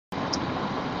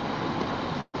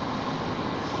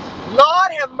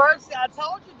have mercy. I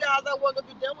told you guys I wasn't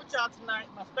gonna be done with y'all tonight.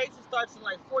 My spaces starts in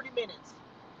like 40 minutes.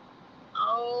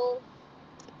 Oh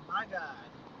my God.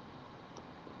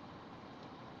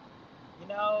 You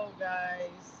know,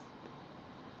 guys,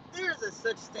 there's a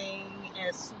such thing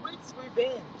as sweet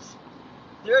revenge.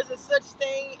 There's a such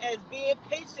thing as being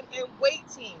patient and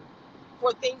waiting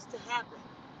for things to happen.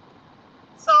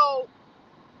 So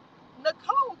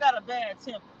Nicole got a bad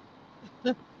temper.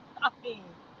 I mean,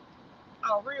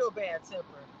 a real bad temper.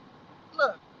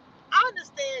 Look, I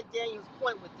understand Daniel's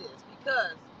point with this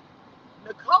because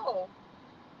Nicole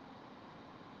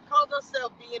calls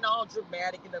herself being all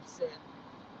dramatic and upset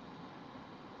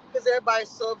because everybody's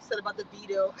so upset about the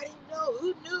veto. I didn't know.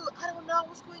 Who knew? I don't know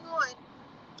what's going on.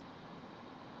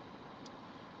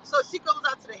 So she goes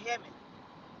out to the hammock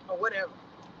or whatever,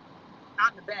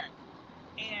 out in the back,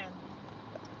 and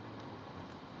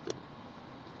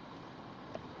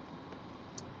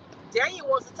Daniel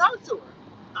wants to talk to her.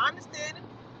 I understand it.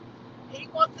 He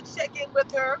wants to check in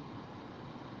with her.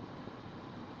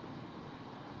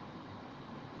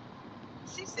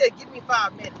 She said, "Give me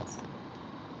 5 minutes."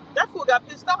 That fool got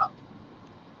pissed off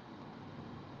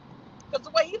because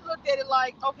the way he looked at it,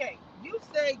 like, okay, you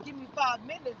say give me 5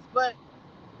 minutes, but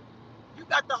you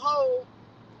got the whole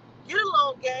get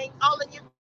along gang all in your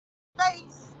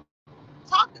face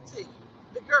talking to you,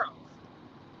 the girls.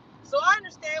 So I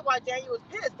understand why Daniel was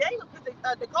pissed. Daniel was pissed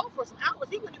at Nicole for some hours.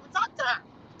 He wouldn't even talk to her.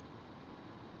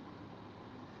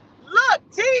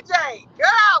 Look, TJ,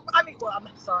 girl. I mean, well, I'm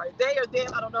sorry. They or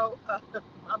them, I don't know.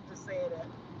 I'm just saying that.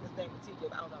 His name is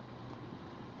TJ, I don't know.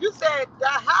 You said the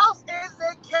house is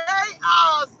in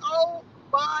chaos. Oh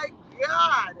my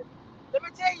God. Let me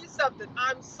tell you something.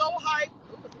 I'm so hyped.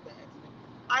 Ooh, look at that.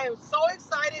 I am so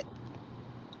excited.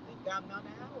 Thank God I'm not on the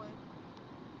highway.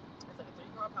 It's like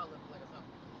a 3-car power lift, like or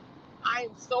something. I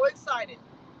am so excited.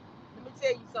 Let me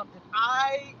tell you something.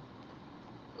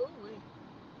 Ooh,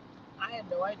 I had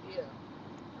no idea.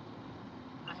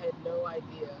 I had no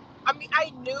idea. I mean,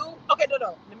 I knew. Okay,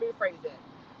 no. Let me rephrase that.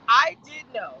 I did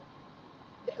know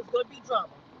that it was going to be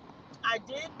drama. I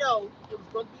did know it was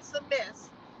going to be some mess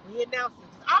when he announced it.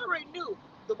 I already knew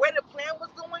the way the plan was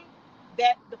going,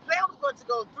 that the plan was going to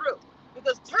go through.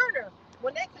 Because Turner,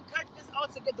 when they concocted this all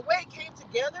together, the way it came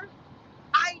together,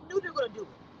 I knew they were going to do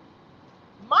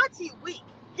it. Monty weak.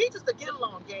 He's just a get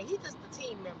along gang. He's just a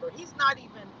team member. He's not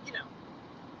even,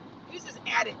 he's just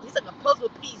added. He's like a puzzle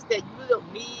piece that you really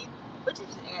don't need, but you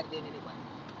just added in anyway.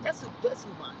 That's who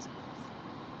Monty is.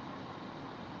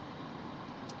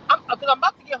 Because I'm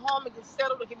about to get home and get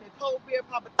settled and get me a cold beer,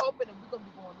 pop it open, and we're going to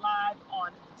be going live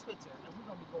on Twitter. And we're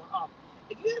going to be going off.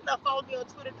 If you have not followed me on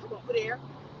Twitter, come over there.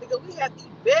 Because we have the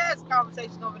best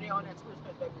conversation over there on that Twitter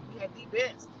space, baby. We have the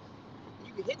best.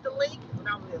 You can hit the link. It's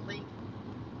not really a link.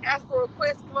 Ask for a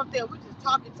request. Come up there. We just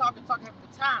talking, having a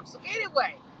good time. So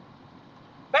anyway,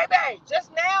 baby,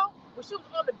 just now, when she was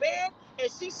on the bed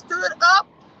and she stood up,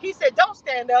 he said, "Don't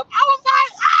stand up." I was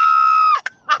like,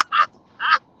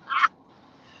 ah!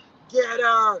 Get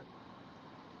her.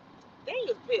 Then he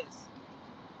was pissed.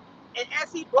 And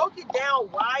as he broke it down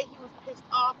why he was pissed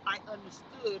off, I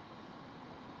understood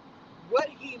what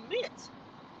he meant.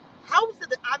 How is it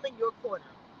that I'm in your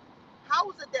corner? How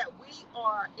is it that we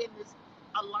are in this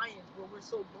alliance where we're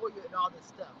so loyal and all this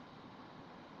stuff?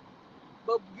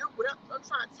 But I'm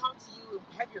trying to talk to you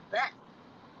and have your back.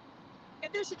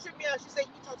 And then she tripped me out. She said,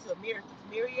 "You talk to Amir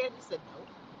yet?" He said, "No."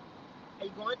 "Are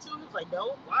you going to?" He was like,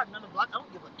 "No." "Why? None of the block. I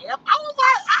don't give a F." I was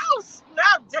like, "Oh,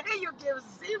 snap, Daniel gives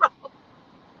zero."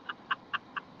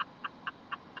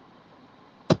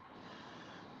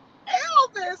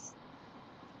 Elvis.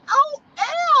 Oh,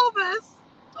 Elvis.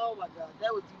 Oh my God,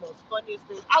 that was the most funniest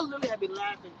thing. I literally had been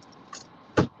laughing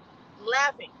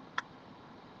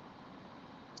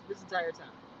this entire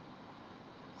time.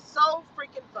 So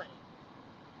freaking funny.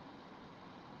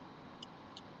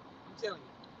 I'm telling you.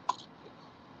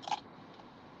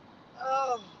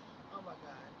 Oh, oh my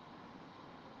God.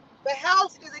 The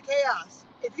house is in chaos.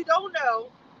 If you don't know,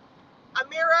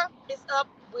 Amira is up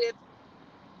with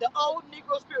the old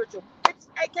Negro spiritual,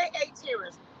 aka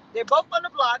Terrence. They're both on the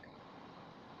block.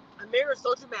 Amira is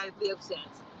so dramatically upset.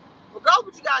 Regardless of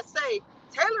what you guys say,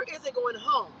 Taylor isn't going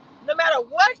home. No matter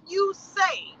what you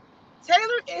say,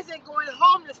 Taylor isn't going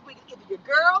home this week. It's either your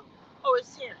girl or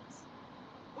it's Terrence.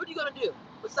 What are you going to do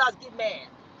besides get mad?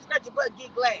 Scratch your butt and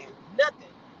get glad.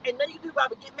 Nothing. And nothing you can do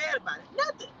about it, get mad about it.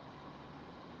 Nothing.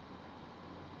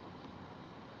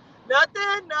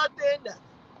 Nothing.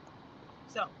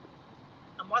 So,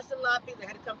 I'm watching a lot of things that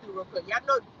had to come through real quick. Y'all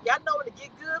know when it get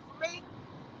good for me,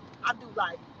 I do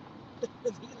like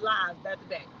these lives back to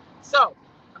back. So,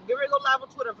 I'm getting ready to go live on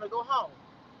Twitter before I go home.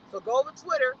 So go over to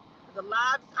Twitter, The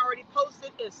live is already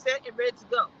posted and set and ready to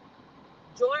go.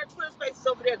 Join Twitter Spaces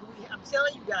over there. I'm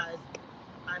telling you guys.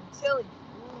 I'm telling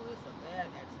you. Ooh, it's a bad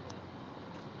accident.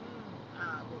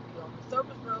 I will be on the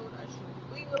service road. I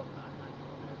surely will. I'm not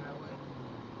going that highway.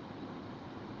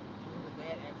 It was a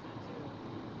bad accident too.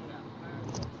 Yeah, fire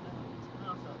trucks now.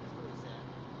 Also, it's really sad.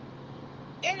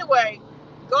 Anyway,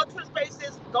 go to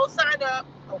Spaces, go sign up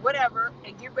or whatever,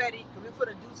 and get ready because we're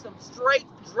gonna do some straight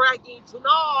dragging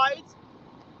tonight.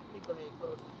 Let me go ahead and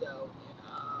close the door.